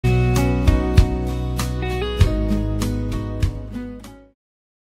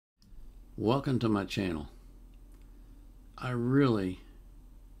Welcome to my channel. I really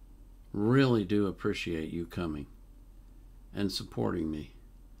do appreciate you coming and supporting me,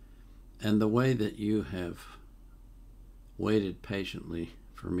 and the way that you have waited patiently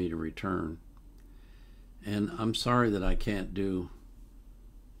for me to return. And I'm sorry that I can't do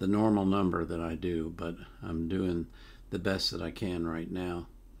the normal number that I do, but I'm doing the best that I can right now.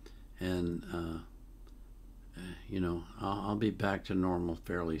 And I'll be back to normal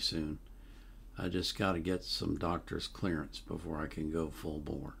fairly soon. I just got to get some doctor's clearance before I can go full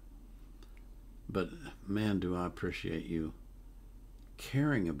bore. But man, do I appreciate you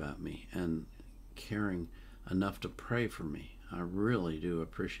caring about me and caring enough to pray for me. I really do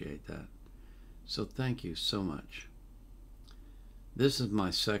appreciate that. So thank you so much. This is my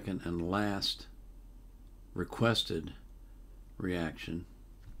second and last requested reaction.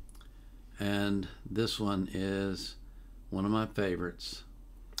 And this one is one of my favorites,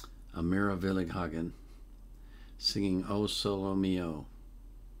 Amira Willighagen singing O Solo Mio.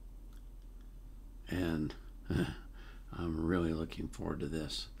 And I'm really looking forward to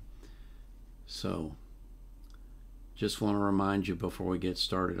this. So just want to remind you before we get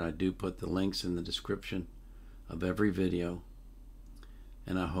started, I do put the links in the description of every video,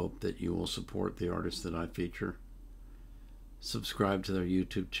 and I hope that you will support the artists that I feature. Subscribe to their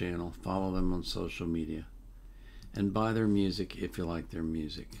YouTube channel, follow them on social media, and buy their music if you like their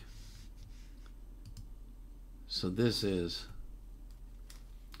music. So this is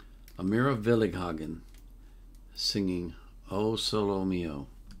Amira Willighagen singing O Solo Mio.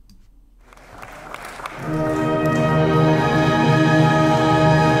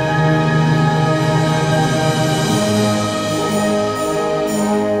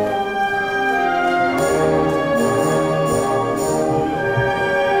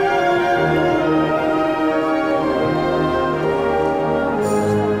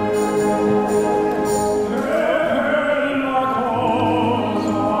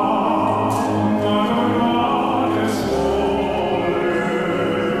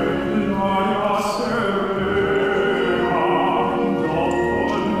 Serve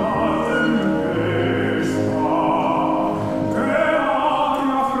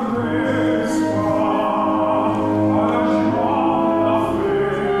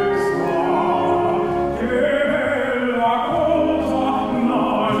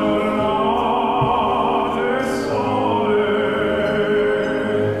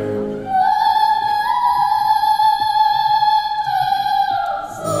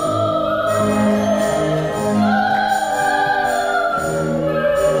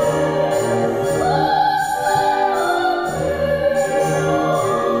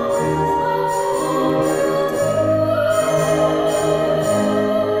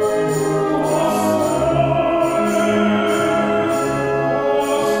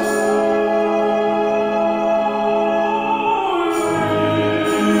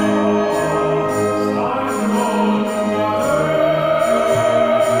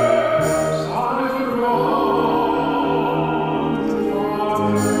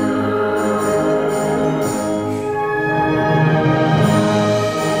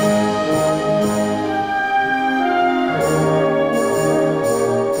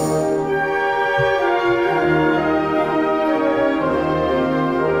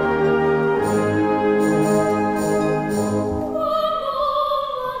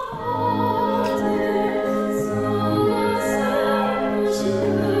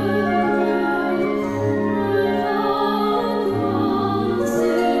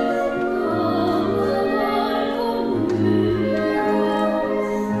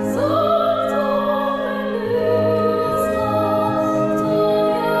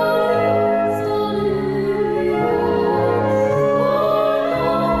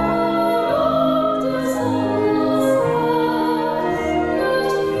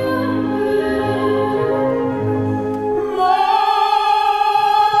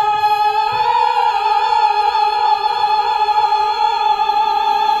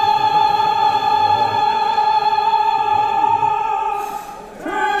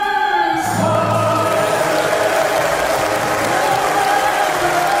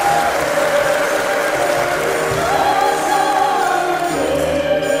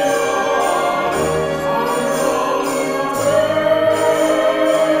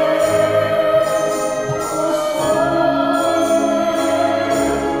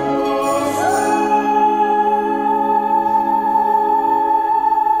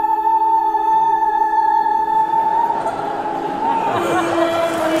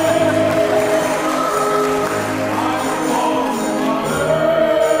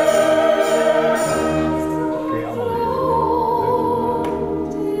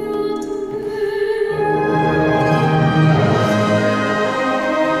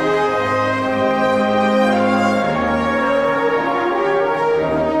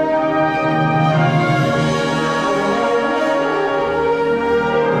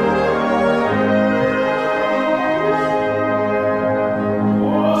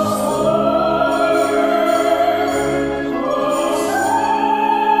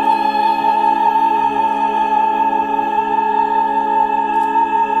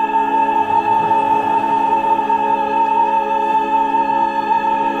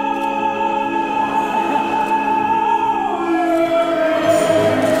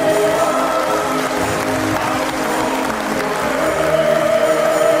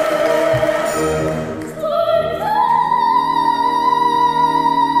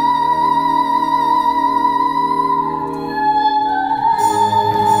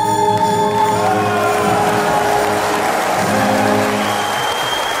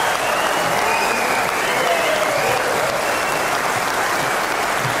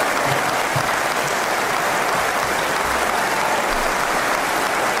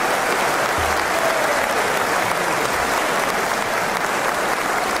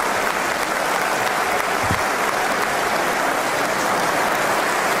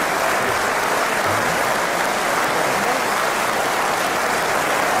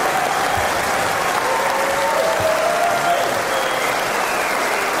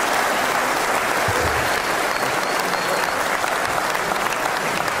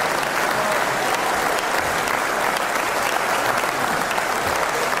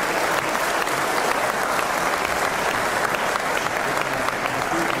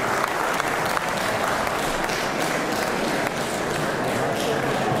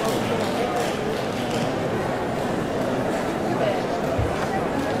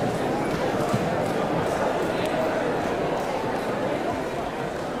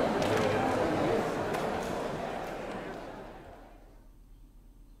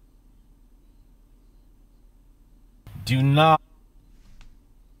Do not.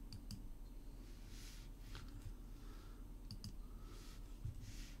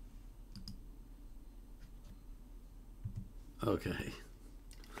 Okay.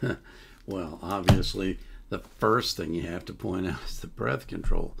 Well, obviously, the first thing you have to point out is the breath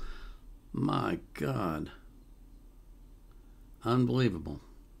control. My God. Unbelievable.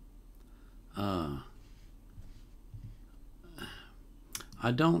 I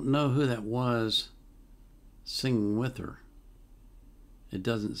don't know who that was singing with her. It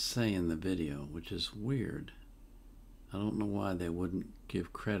doesn't say in the video, which is weird. I don't know why they wouldn't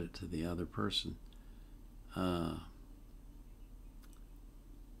give credit to the other person. Don't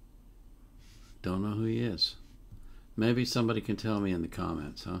know who he is. Maybe somebody can tell me in the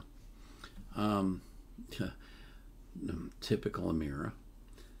comments, huh? Typical Amira.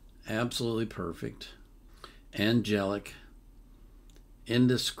 Absolutely perfect. Angelic.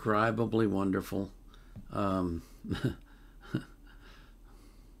 Indescribably wonderful.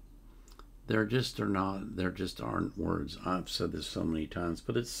 There just aren't words. I've said this so many times,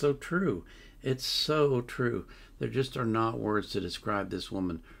 but it's so true. It's so true. There just are not words to describe this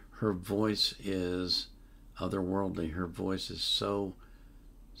woman. Her voice is otherworldly. Her voice is so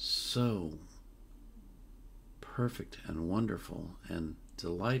perfect and wonderful and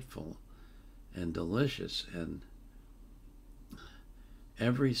delightful and delicious, and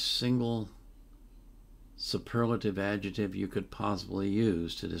every single superlative adjective you could possibly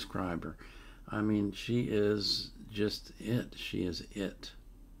use to describe her. I mean, she is just it. She is it.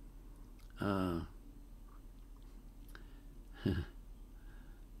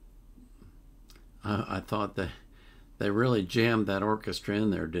 I thought that they really jammed that orchestra in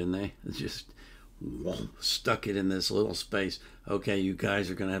there, didn't they? Just stuck it in this little space. Okay, you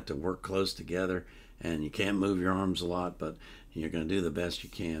guys are going to have to work close together, and you can't move your arms a lot, but you're going to do the best you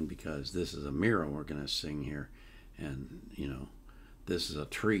can, because this is Amira we're going to sing here, and you know, this is a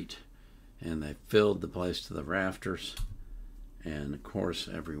treat. And they filled the place to the rafters, and of course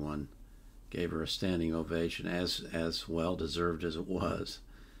everyone gave her a standing ovation, as well deserved as it was.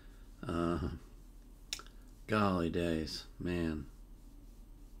 Golly days, man.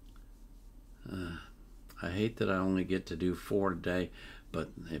 I hate that I only get to do 4 today, but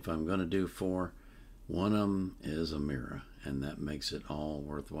if I'm going to do 4, one of them is Amira, and that makes it all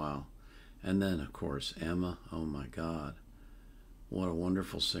worthwhile. And then, of course, Emma. Oh my God, what a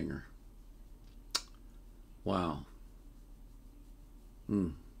wonderful singer. Wow.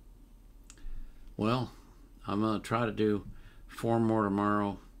 Well, I'm going to try to do 4 more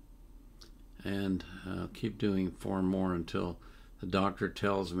tomorrow, and keep doing 4 more until the doctor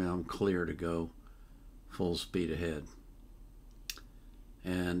tells me I'm clear to go full speed ahead.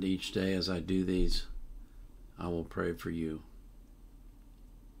 And each day as I do these, I will pray for you.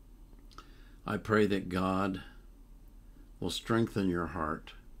 I pray that God will strengthen your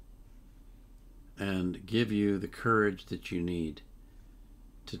heart and give you the courage that you need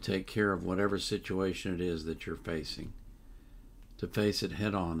to take care of whatever situation it is that you're facing, to face it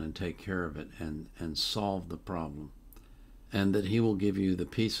head on and take care of it and solve the problem, and that He will give you the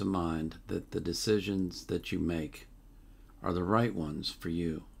peace of mind that the decisions that you make are the right ones for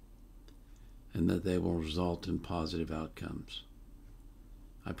you, and that they will result in positive outcomes.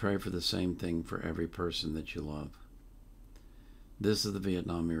 I pray for the same thing for every person that you love. This is the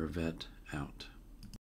Vietnam Era Vet, out.